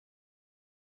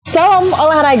Salam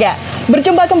olahraga.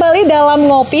 Berjumpa kembali dalam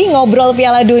Ngobrol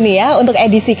Piala Dunia untuk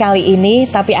edisi kali ini,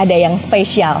 tapi ada yang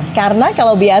spesial. Karena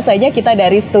kalau biasanya kita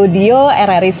dari studio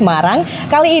RRI Semarang,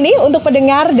 kali ini untuk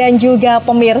pendengar dan juga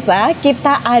pemirsa,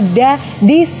 kita ada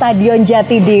di Stadion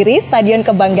Jatidiri, Stadion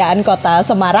Kebanggaan Kota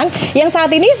Semarang, yang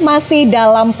saat ini masih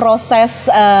dalam proses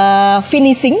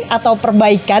finishing atau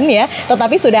perbaikan ya,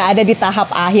 tetapi sudah ada di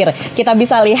tahap akhir. Kita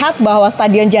bisa lihat bahwa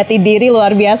Stadion Jatidiri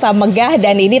luar biasa megah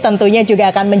dan ini tentunya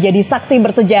juga akan menjadi saksi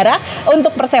bersejarah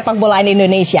untuk persepak bolaan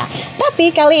Indonesia.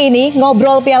 Tapi kali ini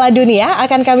Ngobrol Piala Dunia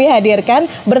akan kami hadirkan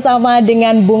bersama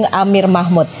dengan Bung Amir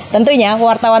Mahmud. Tentunya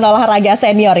wartawan olahraga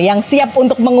senior yang siap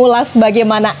untuk mengulas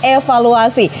bagaimana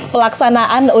evaluasi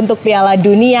pelaksanaan untuk Piala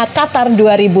Dunia Qatar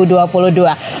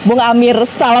 2022. Bung Amir,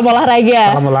 salam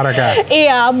olahraga. Salam olahraga.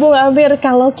 Iya, Bung Amir,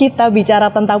 kalau kita bicara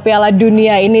tentang Piala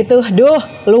Dunia ini tuh,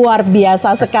 luar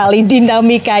biasa sekali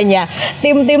dinamikanya.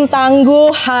 Tim-tim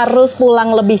tangguh harus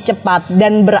pulang lebih cepat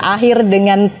dan berakhir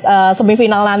dengan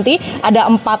semifinal nanti. Ada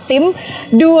 4 tim,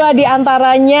 2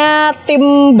 diantaranya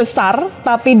tim besar,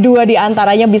 tapi 2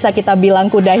 diantaranya bisa kita bilang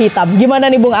kuda hitam. Gimana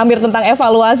nih Bung Amir tentang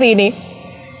evaluasi ini?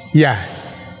 Ya,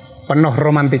 penuh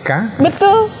romantika.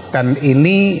 Betul. Dan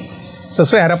ini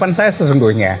sesuai harapan saya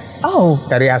sesungguhnya. Oh.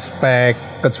 Dari aspek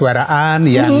kejuaraan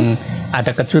yang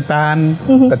ada kejutan,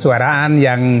 kejuaraan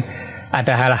yang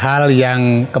ada hal-hal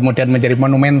yang kemudian menjadi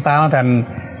monumental dan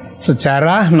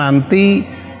sejarah nanti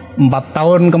 4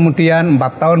 tahun kemudian,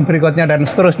 4 tahun berikutnya dan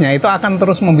seterusnya itu akan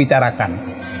terus membicarakan.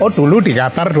 Oh, dulu di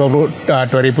Qatar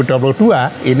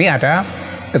 2022 ini ada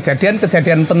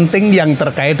kejadian-kejadian penting yang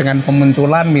terkait dengan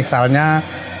pemunculan misalnya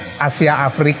Asia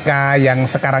Afrika yang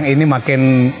sekarang ini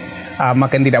makin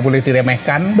tidak boleh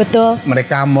diremehkan. Betul.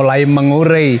 Mereka mulai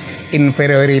mengurai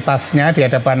inferioritasnya di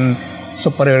hadapan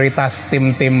superioritas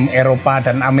tim-tim Eropa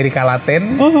dan Amerika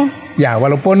Latin. Ya,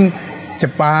 walaupun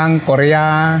Jepang,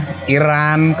 Korea,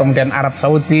 Iran, kemudian Arab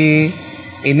Saudi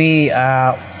ini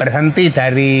berhenti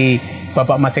dari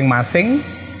babak masing-masing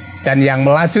dan yang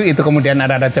melaju itu kemudian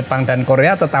ada Jepang dan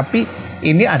Korea, tetapi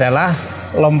ini adalah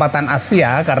lompatan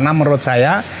Asia karena menurut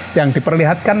saya yang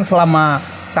diperlihatkan selama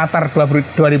Qatar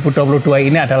 2022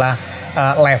 ini adalah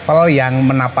level yang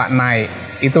menapak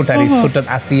naik itu dari sudut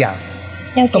Asia.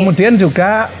 Kemudian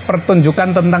juga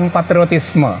pertunjukan tentang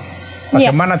patriotisme.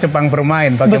 Bagaimana Jepang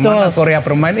bermain, bagaimana Korea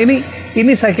bermain,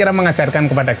 ini saya kira mengajarkan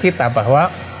kepada kita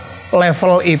bahwa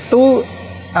level itu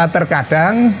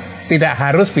terkadang tidak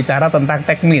harus bicara tentang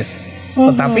teknis,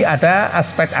 tetapi ada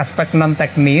aspek-aspek non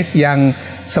teknis yang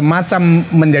semacam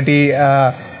menjadi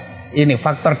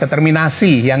faktor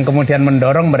determinasi yang kemudian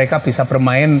mendorong mereka bisa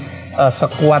bermain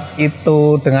sekuat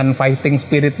itu dengan fighting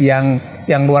spirit yang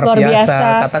luar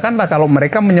biasa. Katakanlah kalau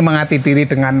mereka menyemangati diri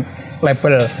dengan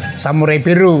label samurai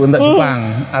biru untuk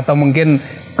Jepang atau mungkin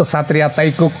kesatria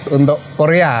taekuk untuk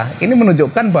Korea, ini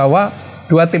menunjukkan bahwa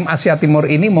 2 tim Asia Timur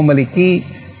ini memiliki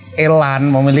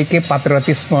elan, memiliki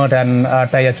patriotisme dan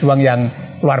daya juang yang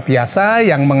luar biasa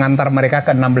yang mengantar mereka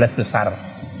ke 16 besar.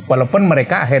 Walaupun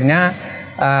mereka akhirnya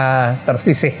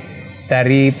tersisih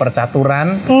dari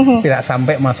percaturan, tidak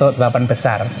sampai masuk 8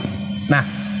 besar. Nah,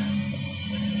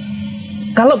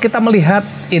 kalau kita melihat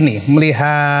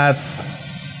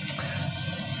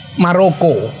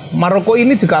Maroko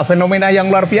ini juga fenomena yang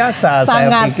luar biasa.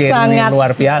 Saya pikir ini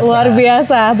luar biasa. Luar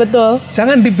biasa, betul.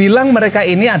 Jangan dibilang mereka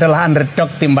ini adalah underdog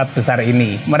tim 4 besar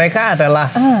ini. Mereka adalah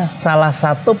salah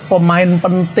satu pemain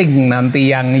penting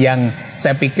nanti yang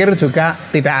saya pikir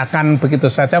juga tidak akan begitu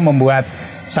saja membuat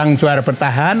sang juara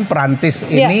bertahan Perancis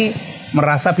ini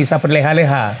merasa bisa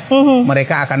berleha-leha.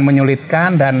 Mereka akan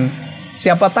menyulitkan dan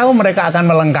siapa tahu mereka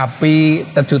akan melengkapi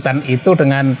kejutan itu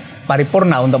dengan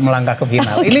paripurna untuk melangkah ke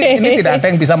final. Ini tidak ada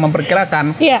yang bisa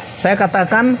memperkirakan. Saya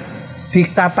katakan di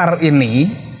Qatar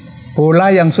ini bola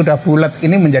yang sudah bulat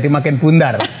ini menjadi makin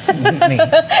bundar.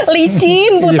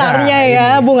 Licin putarnya ya,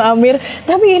 Bung Amir.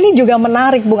 Tapi ini juga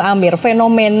menarik Bung Amir,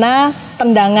 fenomena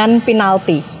tendangan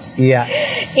penalti. Iya.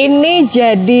 Ini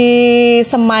jadi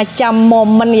semacam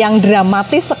momen yang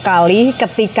dramatis sekali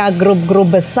ketika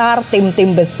grup-grup besar,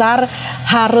 tim-tim besar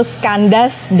harus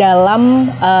kandas dalam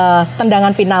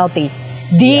tendangan penalti.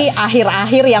 Di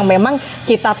akhir-akhir yang memang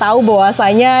kita tahu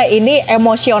bahwasanya ini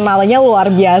emosionalnya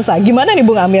luar biasa. Gimana nih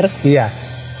Bung Amir? Iya.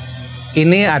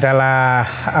 Ini adalah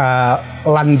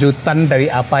lanjutan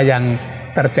dari apa yang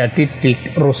terjadi di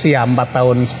Rusia 4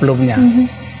 tahun sebelumnya.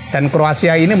 Dan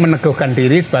Kroasia ini meneguhkan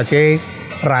diri sebagai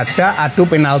raja adu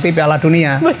penalti Piala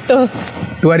Dunia. Betul.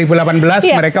 2018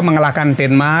 mereka mengalahkan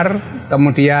Denmark,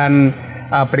 kemudian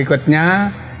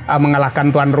berikutnya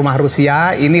mengalahkan tuan rumah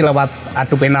Rusia ini lewat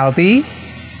adu penalti.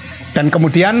 Dan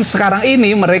kemudian sekarang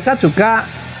ini mereka juga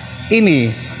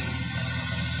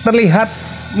terlihat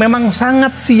memang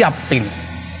sangat siap ini.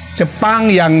 Jepang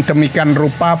yang demikian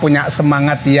rupa punya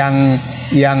semangat yang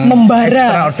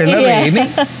membara.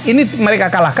 extraordinary. Ini mereka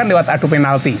kalahkan lewat adu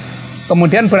penalti.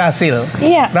 Kemudian Brasil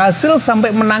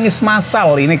sampai menangis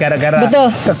massal ini gara-gara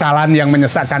kekalahan yang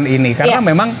menyesakkan ini. Karena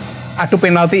memang adu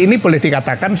penalti ini boleh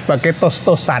dikatakan sebagai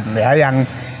tos-tosan ya,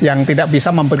 yang tidak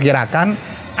bisa memperkirakan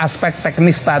aspek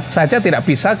teknis saja, tidak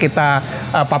bisa kita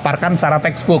paparkan secara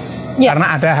textbook.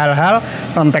 Karena ada hal-hal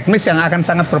non teknis yang akan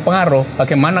sangat berpengaruh.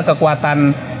 Bagaimana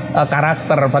kekuatan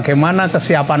karakter, bagaimana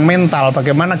kesiapan mental,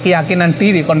 bagaimana keyakinan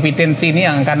diri, konfidensi ini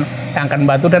yang akan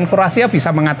bantu, dan Kroasia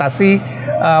bisa mengatasi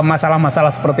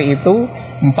masalah-masalah seperti itu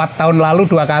 4 tahun lalu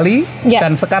 2 kali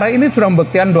dan sekarang ini sudah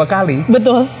membuktikan 2 kali.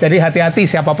 Betul. Jadi hati-hati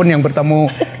siapapun yang bertemu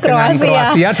dengan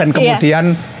Kroasia dan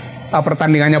kemudian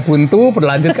pertandingannya buntu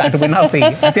berlanjut ke adu penalti.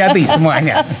 Hati-hati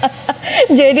semuanya.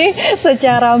 Jadi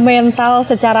secara mental,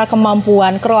 secara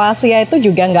kemampuan Kroasia itu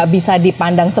juga nggak bisa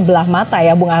dipandang sebelah mata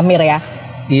ya Bung Amir ya.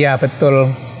 Iya betul.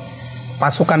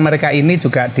 Pasukan mereka ini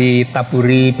juga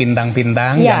ditaburi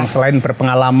bintang-bintang yang selain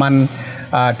berpengalaman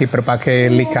di berbagai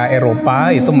liga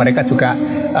Eropa, itu mereka juga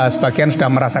sebagian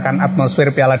sudah merasakan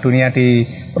atmosfer Piala Dunia di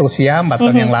Rusia 4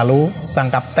 tahun yang lalu.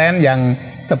 Sang kapten yang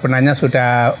sebenarnya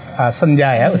sudah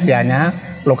senja ya usianya,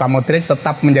 Luka Modric,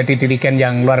 tetap menjadi dirigen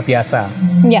yang luar biasa.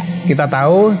 Kita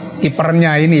tahu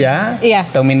kipernya ini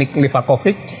Dominik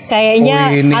Livakovic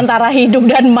kayaknya antara hidup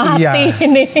dan mati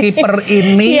ini. Kiper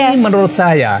ini menurut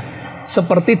saya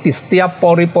seperti di setiap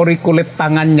pori-pori kulit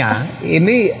tangannya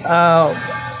ini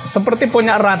seperti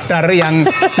punya radar yang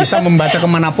bisa membaca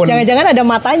kemanapun. Jangan-jangan ada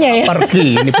matanya ya.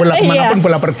 Pergi, ini bola kemanapun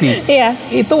bola pergi.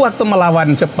 Itu waktu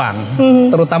melawan Jepang,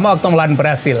 terutama waktu melawan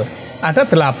Brasil. Ada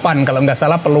 8 kalau nggak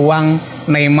salah peluang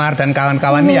Neymar dan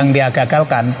kawan-kawan yang dia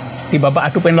gagalkan. Di babak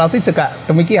adu penalti juga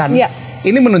demikian.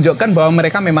 Ini menunjukkan bahwa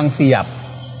mereka memang siap.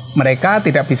 Mereka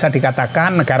tidak bisa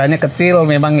dikatakan negaranya kecil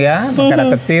memang ya, negara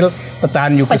kecil,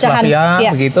 pecahan Yugoslavia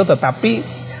begitu,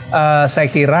 tetapi saya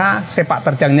kira sepak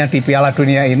terjangnya di Piala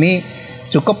Dunia ini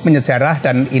cukup menyejarah,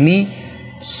 dan ini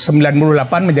 98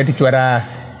 menjadi juara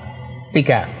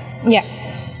 3.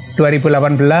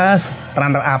 2018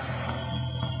 runner up.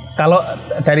 Kalau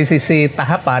dari sisi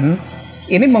tahapan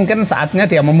ini mungkin saatnya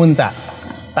dia memuncak.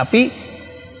 Tapi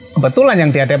kebetulan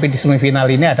yang dihadapi di semifinal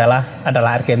ini adalah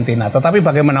Argentina. Tetapi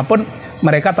bagaimanapun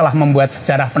mereka telah membuat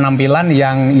sejarah penampilan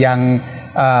yang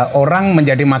orang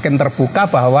menjadi makin terbuka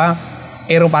bahwa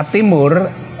Eropa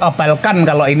Timur, Balkan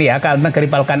kalau ini ya, karena negeri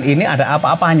Balkan ini ada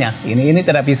apa-apanya. Ini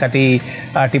tidak bisa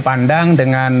dipandang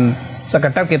dengan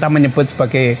sekedar kita menyebut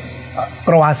sebagai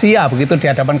Kroasia begitu di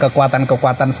hadapan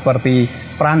kekuatan-kekuatan seperti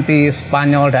Prancis,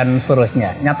 Spanyol dan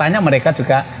seterusnya. Nyatanya mereka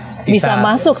juga bisa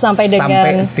masuk sampai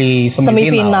di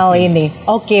semifinal ini.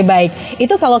 Oke, baik.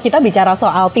 Itu kalau kita bicara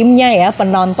soal timnya ya,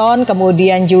 penonton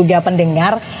kemudian juga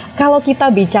pendengar. Kalau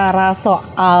kita bicara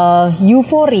soal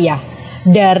euforia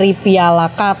dari Piala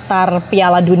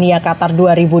Dunia Qatar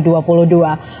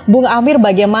 2022. Bung Amir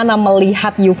bagaimana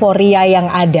melihat euforia yang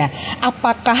ada?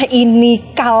 Apakah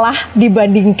ini kalah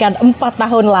dibandingkan 4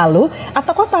 tahun lalu?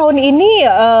 Ataukah tahun ini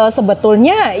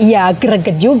sebetulnya ya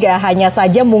greget juga, hanya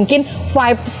saja mungkin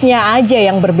vibes-nya aja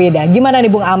yang berbeda? Gimana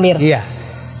nih Bung Amir? Iya,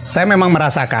 saya memang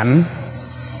merasakan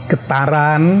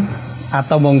getaran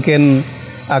atau mungkin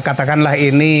katakanlah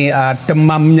ini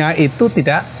demamnya itu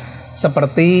tidak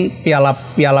seperti piala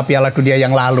Dunia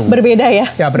yang lalu. Berbeda ya?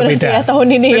 Ya berbeda. Ya,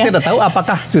 tahun ini saya tidak tahu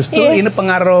apakah justru ini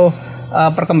pengaruh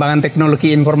perkembangan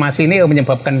teknologi informasi ini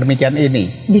menyebabkan demikian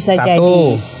ini. Bisa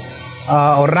jadi.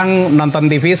 Orang nonton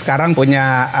TV sekarang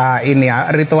punya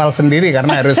ritual sendiri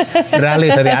karena harus beralih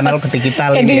dari analog ke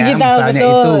digital ini ya, misalnya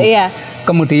betul, itu.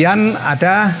 Kemudian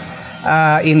ada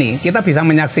kita bisa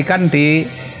menyaksikan di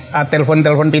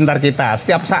telepon-telepon pintar kita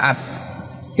setiap saat.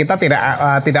 Kita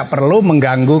tidak perlu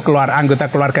mengganggu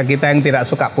anggota keluarga kita yang tidak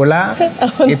suka bola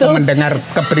itu mendengar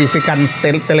keberisikan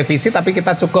televisi, tapi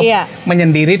kita cukup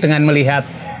menyendiri dengan melihat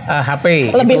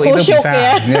HP. Lebih khusyuk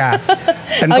ya.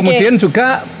 Dan kemudian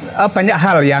juga banyak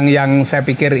hal yang saya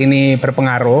pikir ini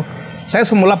berpengaruh. Saya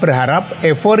semula berharap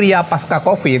euforia pasca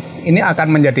Covid ini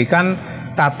akan menjadikan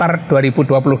Qatar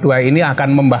 2022 ini akan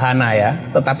membahana ya.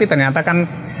 Tetapi ternyata kan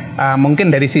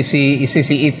mungkin dari sisi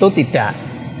itu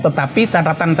tidak. Tetapi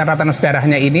catatan-catatan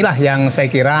sejarahnya inilah yang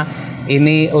saya kira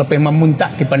ini lebih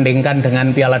memuncak dibandingkan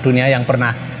dengan Piala Dunia yang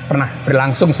pernah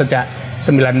berlangsung sejak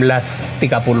 1930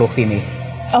 ini.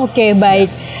 Oke,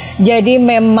 baik. Jadi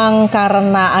memang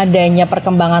karena adanya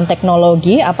perkembangan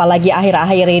teknologi, apalagi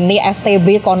akhir-akhir ini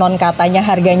STB konon katanya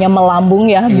harganya melambung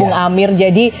ya, Bung Amir.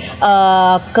 Jadi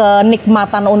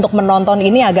kenikmatan untuk menonton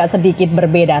ini agak sedikit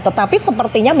berbeda. Tetapi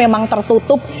sepertinya memang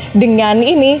tertutup dengan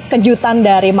ini kejutan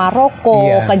dari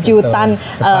Maroko, kejutan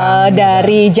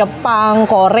dari Jepang,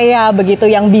 Korea, begitu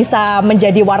yang bisa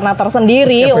menjadi warna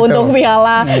tersendiri untuk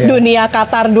Piala Dunia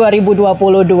Qatar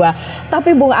 2022.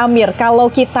 Tapi Bung Amir, kalau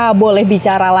kita boleh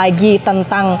bicara lagi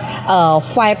tentang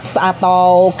vibes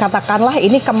atau katakanlah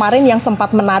ini kemarin yang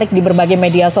sempat menarik di berbagai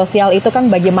media sosial itu kan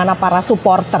bagaimana para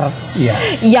supporter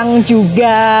yang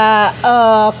juga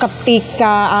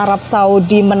ketika Arab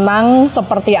Saudi menang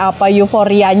seperti apa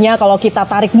euforianya kalau kita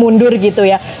tarik mundur gitu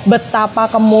ya, betapa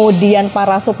kemudian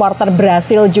para supporter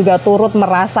Brasil juga turut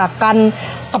merasakan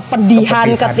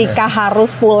kepedihan ketika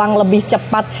harus pulang lebih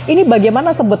cepat. Ini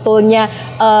bagaimana sebetulnya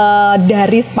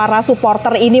dari para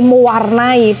supporter ini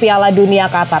mewarnai Piala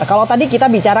Dunia Qatar? Kalau tadi kita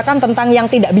bicarakan tentang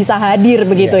yang tidak bisa hadir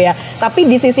begitu ya, tapi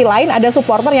di sisi lain ada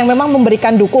supporter yang memang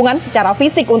memberikan dukungan secara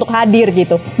fisik untuk hadir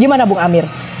gitu. Gimana Bung Amir?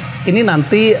 Ini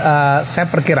nanti saya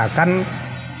perkirakan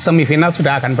semifinal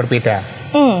sudah akan berbeda.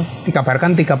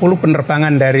 Dikabarkan 30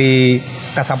 penerbangan dari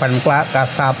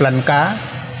Casablanca,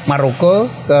 Maroko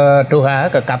ke Doha,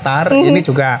 ke Qatar, ini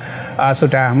juga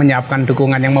sudah menyiapkan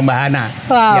dukungan yang membahana,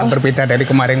 yang berbeda dari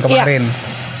kemarin-kemarin.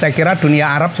 Saya kira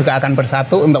dunia Arab juga akan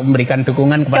bersatu untuk memberikan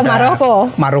dukungan kepada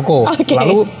Maroko.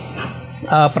 Lalu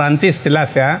Prancis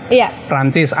jelas ya.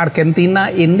 Prancis,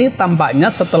 Argentina ini tampaknya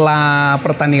setelah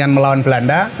pertandingan melawan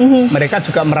Belanda, mereka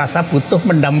juga merasa butuh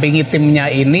mendampingi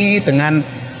timnya ini dengan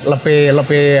lebih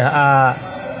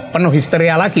penuh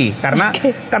histeria lagi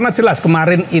karena jelas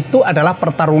kemarin itu adalah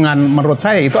pertarungan, menurut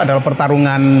saya itu adalah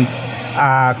pertarungan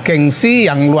gengsi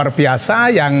yang luar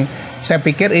biasa, yang saya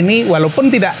pikir ini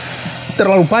walaupun tidak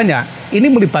terlalu banyak, ini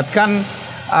melibatkan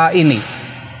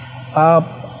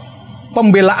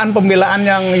pembelaan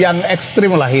yang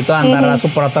ekstrim lah itu antara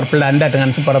supporter Belanda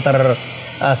dengan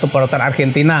supporter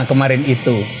Argentina kemarin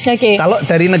itu. Kalau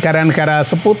dari negara-negara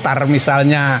seputar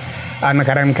misalnya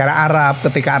negara-negara Arab,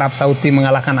 ketika Arab Saudi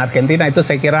mengalahkan Argentina itu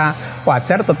saya kira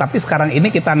wajar, tetapi sekarang ini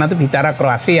kita nanti bicara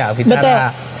Kroasia, bicara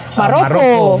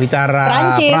Maroko,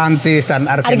 bicara Prancis dan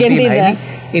Argentina.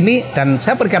 Ini dan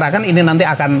saya perkirakan ini nanti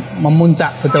akan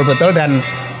memuncak betul-betul dan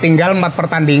tinggal 4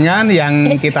 pertandingan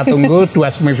yang kita tunggu, 2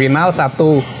 semifinal, 1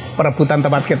 perebutan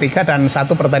tempat ketiga dan 1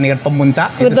 pertandingan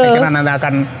pemuncak. Itu saya kira nanti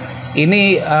akan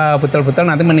ini betul-betul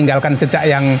nanti meninggalkan jejak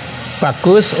yang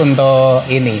bagus untuk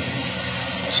ini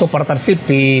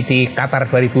supportership di Qatar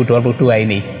 2022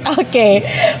 ini.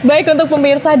 Baik untuk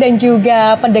pemirsa dan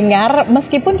juga pendengar,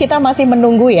 meskipun kita masih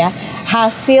menunggu ya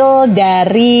hasil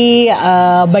dari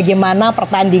bagaimana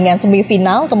pertandingan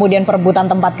semifinal, kemudian perebutan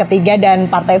tempat ketiga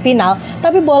dan partai final,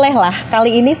 tapi bolehlah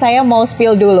kali ini saya mau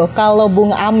spill dulu. Kalau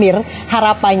Bung Amir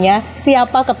harapannya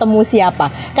siapa ketemu siapa?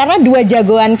 Karena 2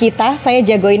 jagoan kita, saya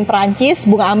jagoin Prancis,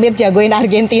 Bung Amir jagoin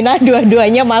Argentina,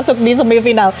 dua-duanya masuk di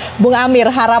semifinal. Bung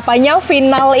Amir harapannya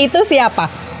final itu siapa?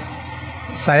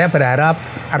 Saya berharap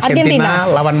Argentina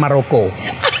lawan Maroko.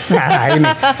 Nah ini,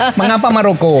 mengapa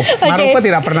Maroko? Maroko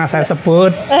tidak pernah saya sebut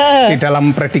di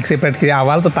dalam prediksi-prediksi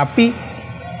awal, tetapi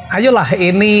ayolah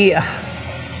ini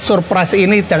surprise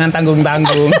ini jangan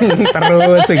tanggung-tanggung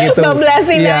terus begitu.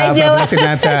 Bablasin aja.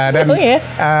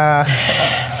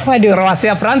 Dan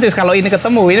Kroasia Prancis kalau ini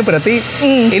ketemu ini berarti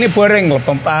ini boring loh,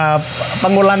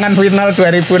 pengulangan final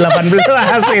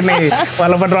 2018 ini.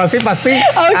 Walaupun Rossi pasti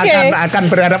akan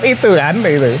berharap itu kan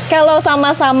itu. Kalau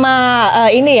sama-sama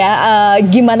ini ya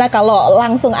gimana kalau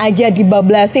langsung aja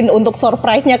dibablasin untuk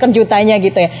surprise-nya, kejutannya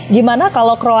gitu ya. Gimana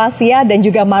kalau Kroasia dan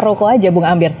juga Maroko aja Bung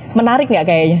Amir? Menarik nggak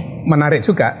kayaknya? Menarik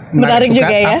juga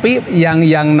ya. Tapi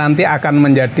yang nanti akan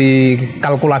menjadi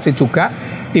kalkulasi juga,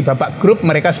 di babak grup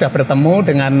mereka sudah bertemu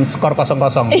dengan skor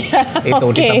 0-0.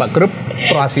 Itu di babak grup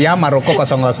Kroasia Maroko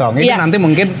 0-0. Ini nanti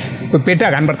mungkin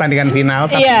berbeda kan pertandingan final,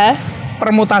 tapi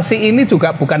permutasi ini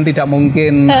juga bukan tidak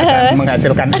mungkin akan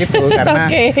menghasilkan itu karena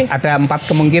ada 4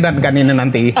 kemungkinan kan ini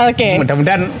nanti.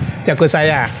 Mudah-mudahan jago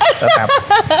saya tetap.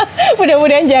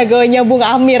 Mudah-mudahan jagonya Bung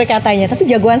Amir katanya. Tapi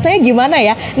jagoan saya gimana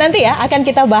ya? Nanti ya akan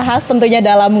kita bahas tentunya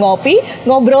dalam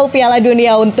Ngobrol Piala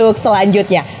Dunia untuk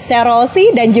selanjutnya. Saya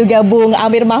Rosi dan juga Bung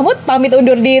Amir Mahmud pamit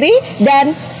undur diri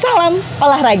dan salam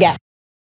olahraga.